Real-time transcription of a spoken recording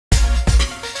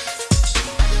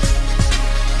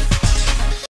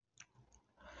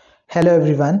Hello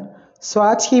everyone.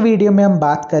 आज की video में हम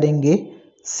बात करेंगे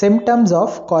symptoms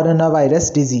of corona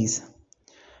virus disease.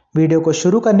 Video को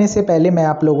शुरू करने से पहले मैं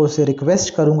आप लोगों से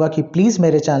रिक्वेस्ट करूंगा कि प्लीज़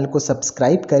मेरे चैनल को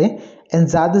सब्सक्राइब करें एंड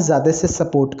ज़्यादा से ज़्यादा से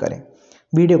सपोर्ट करें।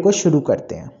 वीडियो को शुरू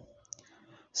करते हैं।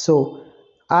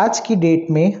 आज की डेट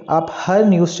में आप हर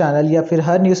न्यूज़ चैनल या फिर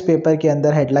हर न्यूज़पेपर के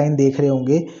अंदर हेडलाइन देख रहे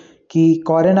होंगे कि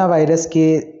कोरोना वायरस के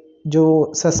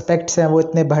जो सस्पेक्ट्स हैं वो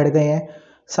इतने बढ़ गए हैं।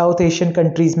 साउथ एशियन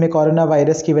कंट्रीज़ में कोरोना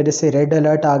वायरस की वजह से रेड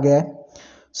अलर्ट आ गया है।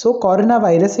 कोरोना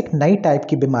वायरस एक नई टाइप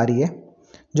की बीमारी है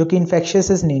जो कि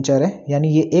इन्फेक्शियस नेचर है, यानी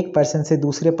ये एक पर्सन से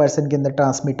दूसरे पर्सन के अंदर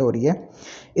ट्रांसमिट हो रही है।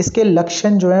 इसके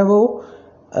लक्षण जो हैं वो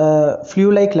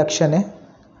फ्लू लाइक लक्षण है।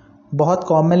 बहुत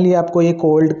कॉमनली आपको ये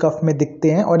कोल्ड कफ में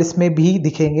दिखते हैं और इसमें भी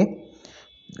दिखेंगे।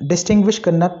 डिस्टिंग्विश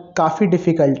करना काफ़ी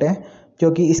डिफ़िकल्ट है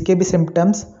क्योंकि इसके भी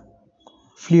सिम्टम्स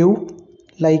फ्लू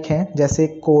लाइक हैं, जैसे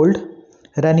cold,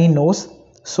 runny nose,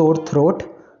 sore throat,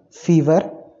 fever,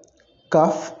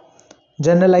 कफ,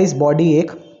 जनरलाइज बॉडी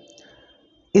एक।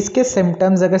 इसके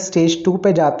सिम्टम्स अगर स्टेज 2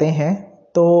 पे जाते हैं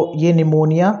तो ये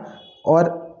निमोनिया और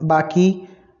बाकी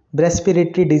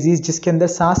रेस्पिरेटरी डिजीज़ जिसके अंदर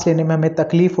सांस लेने में हमें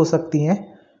तकलीफ़ हो सकती हैं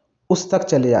उस तक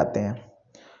चले जाते हैं।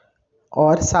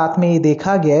 और साथ में ये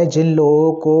देखा गया है जिन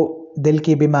लोगों को दिल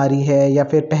की बीमारी है या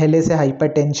फिर पहले से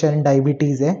हाइपरटेंशन,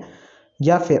 डायबिटीज़ है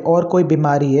या फिर और कोई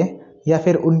बीमारी है या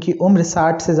फिर उनकी उम्र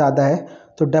 60 से ज़्यादा है,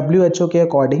 तो WHO के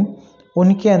अकॉर्डिंग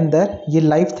उनके अंदर ये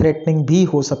लाइफ थ्रेटनिंग भी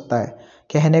हो सकता है।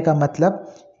 कहने का मतलब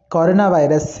कोरोना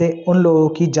वायरस से उन लोगों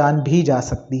की जान भी जा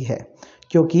सकती है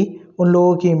क्योंकि उन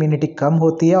लोगों की इम्यूनिटी कम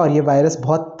होती है और ये वायरस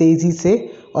बहुत तेज़ी से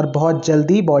और बहुत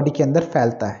जल्दी बॉडी के अंदर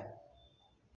फैलता है।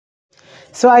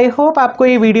 आई होप आपको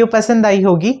ये वीडियो पसंद आई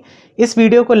होगी। इस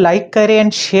वीडियो को लाइक करें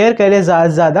एंड शेयर करें ज़्यादा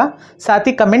से ज़्यादा। साथ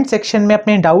ही कमेंट सेक्शन में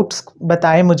अपने डाउट्स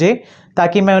बताएं मुझे,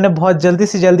 ताकि मैं उन्हें बहुत जल्दी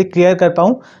से जल्दी क्लियर कर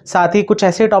पाऊँ। साथ ही कुछ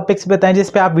ऐसे टॉपिक्स बताएं जिस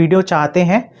पे आप वीडियो चाहते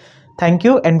हैं। Thank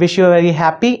you and wish you a very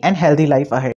happy and healthy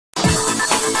life ahead.